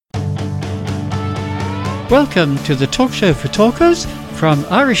Welcome to the Talk Show for Talkers from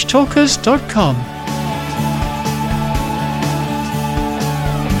irishtalkers.com.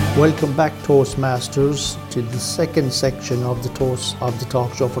 Welcome back, Toastmasters, to the second section of the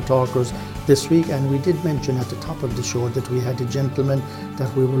Talk Show for Talkers this week. And we did mention at the top of the show that we had a gentleman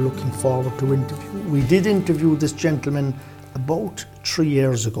that we were looking forward to interview. We did interview this gentleman about 3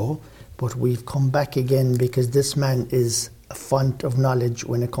 years ago, but we've come back again because this man is a font of knowledge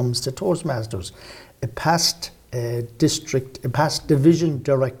when it comes to Toastmasters. A past division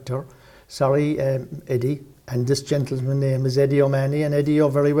director, Eddie, and this gentleman's name is Eddie O'Mahony. And Eddie, you're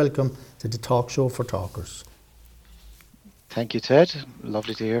very welcome to the Talk Show for Talkers. Thank you, Ted.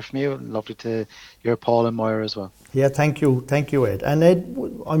 Lovely to hear from you. Lovely to hear Paul and Moira as well. Yeah, thank you, Ed. And Ed,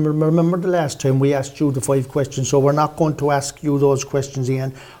 I remember the last time we asked you the 5 questions, so we're not going to ask you those questions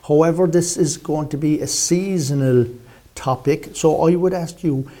again. However, this is going to be a seasonal topic, so I would ask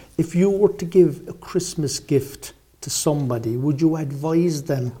you, if you were to give a Christmas gift to somebody, would you advise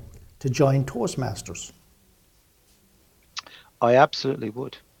them to join Toastmasters? I absolutely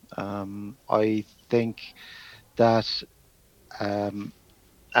would. I think that, and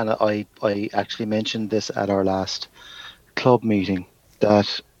I actually mentioned this at our last club meeting,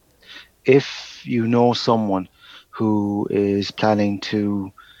 that if you know someone who is planning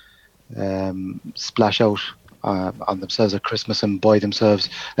to splash out on themselves at Christmas and buy themselves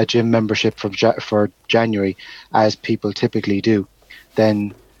a gym membership for January, as people typically do,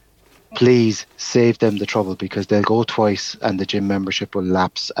 then please save them the trouble, because they'll go twice and the gym membership will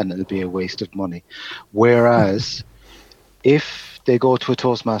lapse and it'll be a waste of money. Whereas if they go to a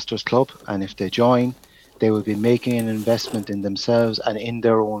Toastmasters club and if they join, they will be making an investment in themselves and in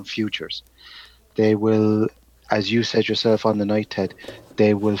their own futures. They will, as you said yourself on the night, Ted,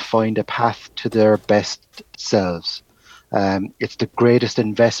 they will find a path to their best selves. It's the greatest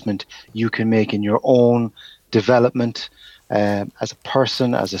investment you can make in your own development as a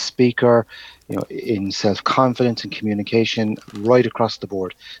person, as a speaker, in self-confidence and communication, right across the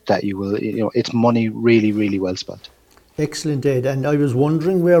board, that you will, it's money really, really well spent. Excellent, Ed. And I was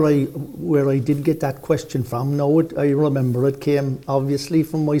wondering where I did get that question from. Now, I remember it came obviously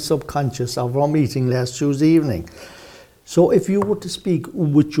from my subconscious of our meeting last Tuesday evening. So if you were to speak,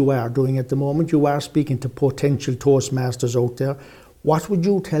 which you are doing at the moment, you are speaking to potential Toastmasters out there, what would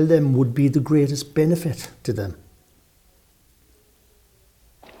you tell them would be the greatest benefit to them?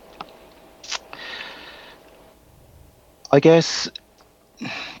 I guess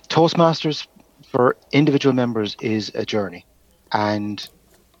Toastmasters for individual members is a journey, and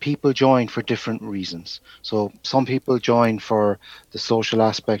people join for different reasons. So some people join for the social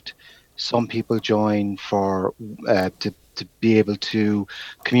aspect, some people join for to be able to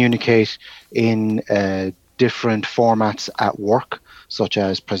communicate in different formats at work, such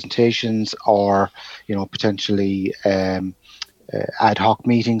as presentations or potentially ad hoc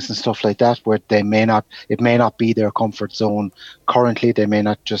meetings and stuff like that, where it may not be their comfort zone currently. They may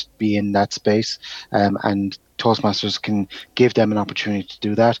not just be in that space, and Toastmasters can give them an opportunity to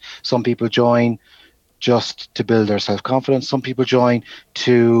do that. Some people join just to build their self-confidence. Some people join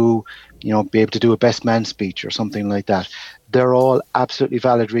to be able to do a best man speech or something like that. They're all absolutely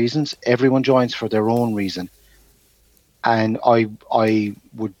valid reasons. Everyone joins for their own reason, and I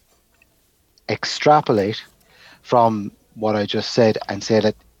would extrapolate from what I just said and say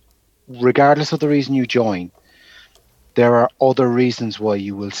that regardless of the reason you join, there are other reasons why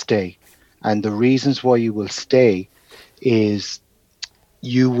you will stay. And the reasons why you will stay is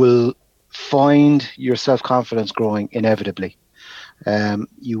you will find your self-confidence growing inevitably.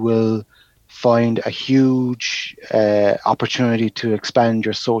 You will find a huge opportunity to expand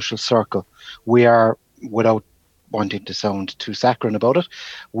your social circle. We are, without wanting to sound too saccharine about it,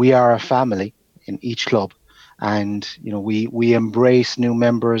 we are a family in each club. And we embrace new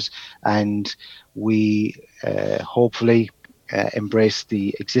members, and we hopefully embrace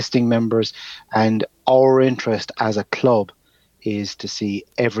the existing members. And our interest as a club is to see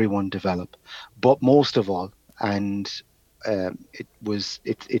everyone develop. But most of all, and it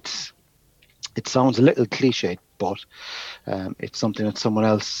sounds a little cliched, but it's something that someone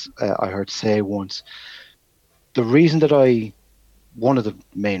else I heard say once. One of the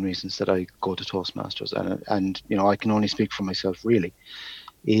main reasons that I go to Toastmasters, and I can only speak for myself really,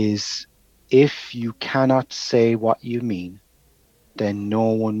 is if you cannot say what you mean, then no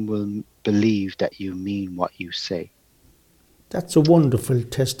one will believe that you mean what you say. That's a wonderful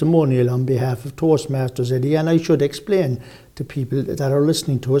testimonial on behalf of Toastmasters, Eddie, and I should explain to people that are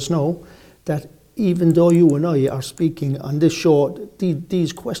listening to us now that even though you and I are speaking on this show,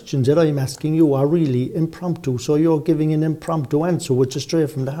 these questions that I'm asking you are really impromptu. So you're giving an impromptu answer, which is straight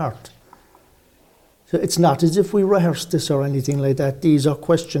from the heart. So it's not as if we rehearsed this or anything like that. These are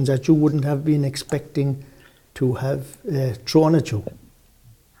questions that you wouldn't have been expecting to have thrown at you.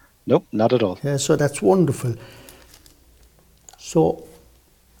 Nope, not at all. Yeah, so that's wonderful. So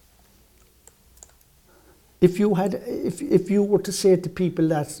if you were to say to people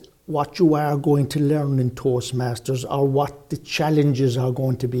that what you are going to learn in Toastmasters or what the challenges are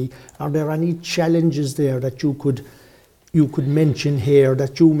going to be, are there any challenges there that you could mention here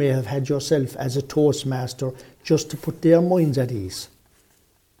that you may have had yourself as a Toastmaster, just to put their minds at ease?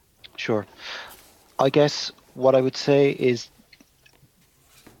 Sure. I guess what I would say is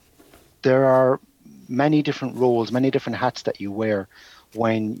there are many different roles, many different hats that you wear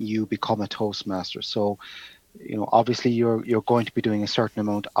when you become a Toastmaster. So, obviously you're going to be doing a certain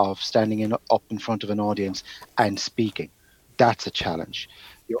amount of standing up in front of an audience and speaking. That's a challenge.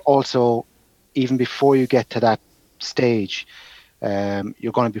 You're also, even before you get to that stage,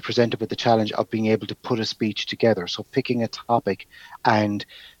 you're going to be presented with the challenge of being able to put a speech together. So picking a topic and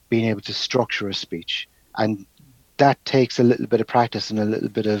being able to structure a speech. And that takes a little bit of practice and a little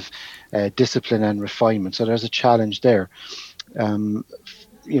bit of discipline and refinement. So there's a challenge there.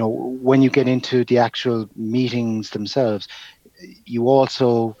 When you get into the actual meetings themselves, you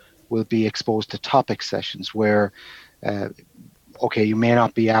also will be exposed to topic sessions where, you may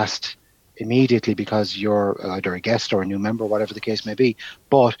not be asked immediately because you're either a guest or a new member, whatever the case may be,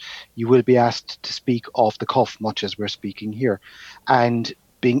 but you will be asked to speak off the cuff, much as we're speaking here. And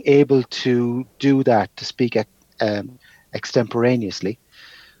being able to do that, to speak extemporaneously,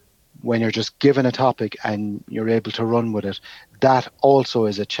 when you're just given a topic and you're able to run with it, that also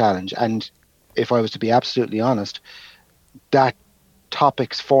is a challenge. And if I was to be absolutely honest, that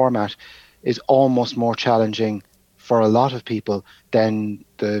topic's format is almost more challenging for a lot of people than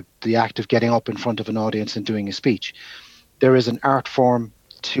the act of getting up in front of an audience and doing a speech. There is an art form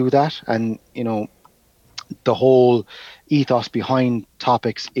to that, and the whole ethos behind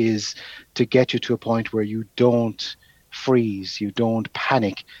topics is to get you to a point where you don't freeze, you don't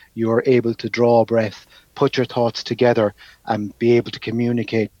panic, you're able to draw a breath, put your thoughts together and be able to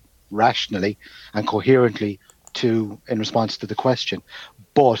communicate rationally and coherently in response to the question.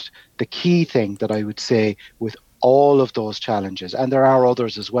 But the key thing that I would say with all of those challenges, and there are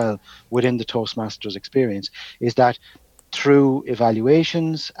others as well within the Toastmasters experience, is that through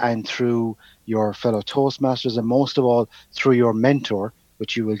evaluations and through your fellow Toastmasters, and most of all through your mentor,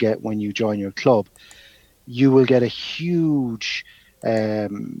 which you will get when you join your club, you will get a huge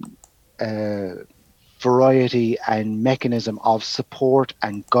variety and mechanism of support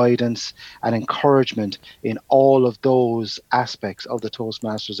and guidance and encouragement in all of those aspects of the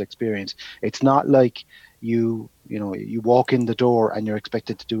Toastmasters experience. It's not like you walk in the door and you're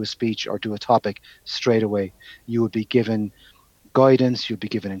expected to do a speech or do a topic straight away. You would be given guidance, you'd be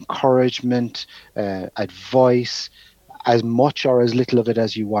given encouragement, advice, as much or as little of it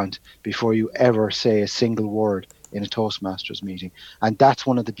as you want before you ever say a single word in a Toastmasters meeting. And that's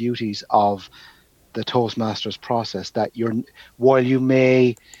one of the beauties of the Toastmasters process, that while you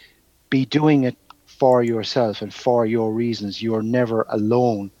may be doing it for yourself and for your reasons, you're never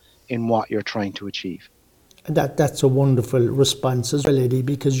alone in what you're trying to achieve. And that's a wonderful response as well, Eddie,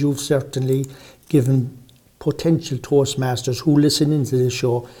 because you've certainly given potential Toastmasters who listen into the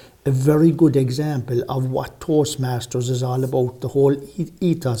show a very good example of what Toastmasters is all about, the whole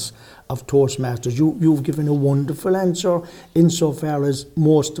ethos of Toastmasters. You've given a wonderful answer insofar as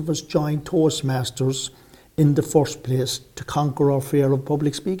most of us join Toastmasters in the first place to conquer our fear of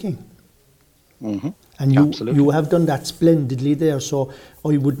public speaking. Mm-hmm. And you have done that splendidly there, so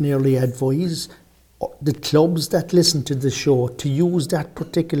I would nearly advise the clubs that listen to the show to use that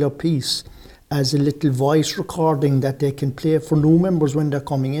particular piece as a little voice recording that they can play for new members when they're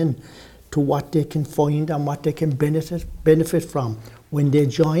coming in, to what they can find and what they can benefit from when they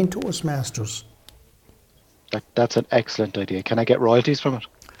join Toastmasters. That's an excellent idea. Can I get royalties from it?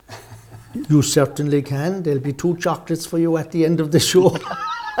 You certainly can. There'll be 2 chocolates for you at the end of the show.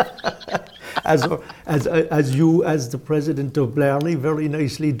 As you, as the president of Blarney, very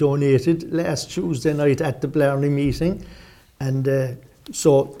nicely donated last Tuesday night at the Blarney meeting. And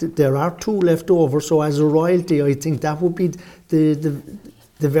so there are 2 left over. So as a royalty, I think that would be the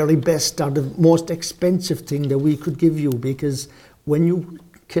very best or the most expensive thing that we could give you, because when you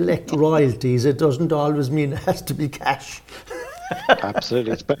collect royalties, it doesn't always mean it has to be cash.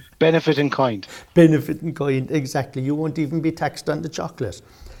 Absolutely. It's benefit in kind. Benefit in kind, exactly. You won't even be taxed on the chocolate.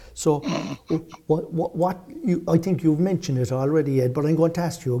 So I think you've mentioned it already, Ed, but I'm going to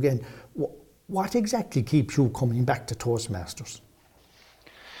ask you again, what exactly keeps you coming back to Toastmasters?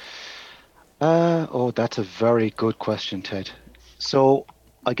 That's a very good question, Ted. So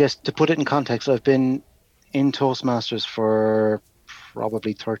I guess to put it in context, I've been in Toastmasters for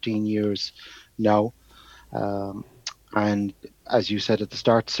probably 13 years now. And as you said at the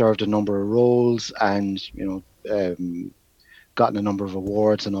start, served a number of roles and, gotten a number of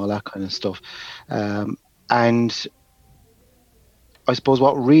awards and all that kind of stuff. And I suppose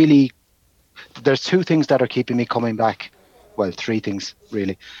there's two things that are keeping me coming back. Well, three things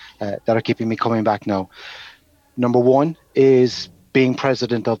really that are keeping me coming back now. Number one is being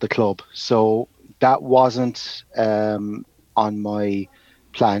president of the club. So that wasn't on my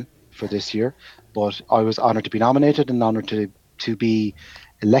plan for this year, but I was honoured to be nominated and honoured to be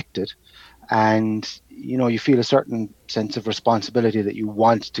elected. And, you feel a certain sense of responsibility that you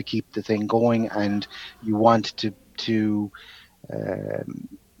want to keep the thing going and you want to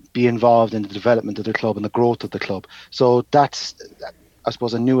be involved in the development of the club and the growth of the club. So that's, I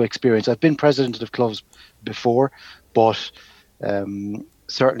suppose, a new experience. I've been president of clubs before, but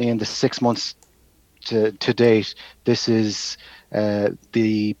certainly in the 6 months to date, this is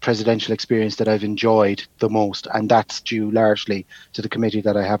the presidential experience that I've enjoyed the most, and that's due largely to the committee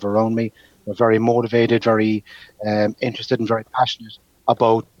that I have around me. They're very motivated, very interested and very passionate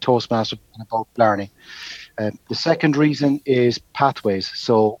about Toastmasters and about learning. The second reason is pathways.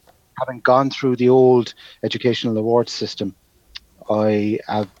 So having gone through the old educational awards system, I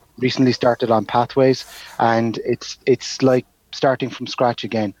have recently started on pathways, and it's like starting from scratch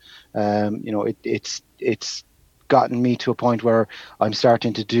again. It's gotten me to a point where I'm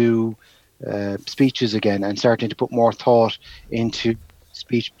starting to do speeches again and starting to put more thought into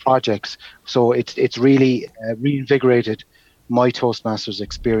speech projects. So it's really reinvigorated my Toastmasters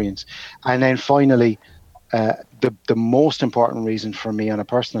experience. And then finally, the most important reason for me on a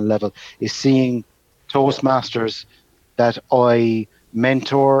personal level is seeing Toastmasters that I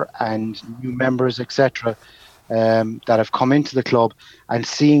mentor and new members, etc., that have come into the club and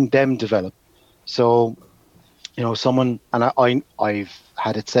seeing them develop. So, someone, and I've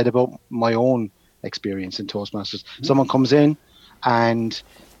had it said about my own experience in Toastmasters. Someone comes in and,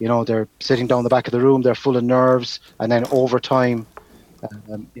 they're sitting down the back of the room, they're full of nerves, and then over time,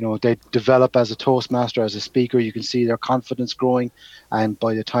 they develop as a Toastmaster, as a speaker. You can see their confidence growing, and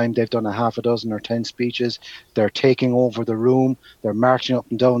by the time they've done a half a dozen or 10 speeches, they're taking over the room, they're marching up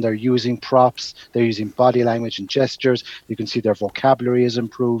and down, they're using props, they're using body language and gestures. You can see their vocabulary is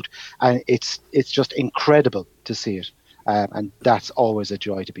improved, and it's just incredible to see it, and that's always a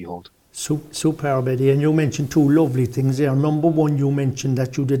joy to behold. Superb, Eddie. And you mentioned two lovely things there. Number one, you mentioned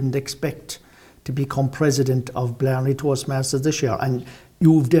that you didn't expect to become president of Blarney Toastmasters this year, and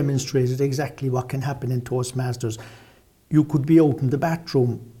you've demonstrated exactly what can happen in Toastmasters. You could be out in the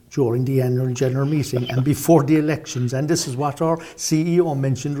bathroom during the annual general meeting and before the elections, and this is what our CEO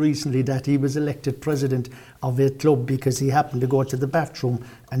mentioned recently, that he was elected president of a club because he happened to go to the bathroom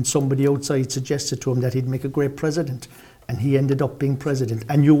and somebody outside suggested to him that he'd make a great president, and he ended up being president.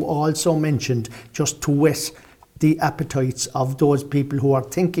 And you also mentioned, just to whet the appetites of those people who are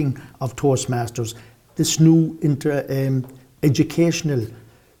thinking of Toastmasters, this new educational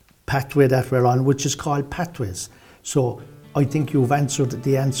pathway that we're on, which is called Pathways. So I think you've answered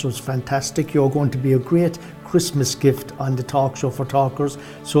the answers fantastic. You're going to be a great Christmas gift on the Talk Show for Talkers.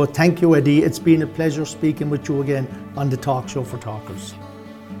 So thank you, Eddie. It's been a pleasure speaking with you again on the Talk Show for Talkers.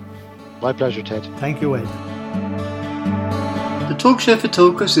 My pleasure, Ted. Thank you, Ed. The Talk Show for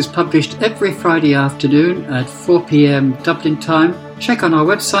Talkers is published every Friday afternoon at 4 p.m. Dublin time. Check on our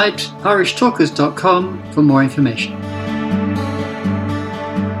website, irishtalkers.com, for more information.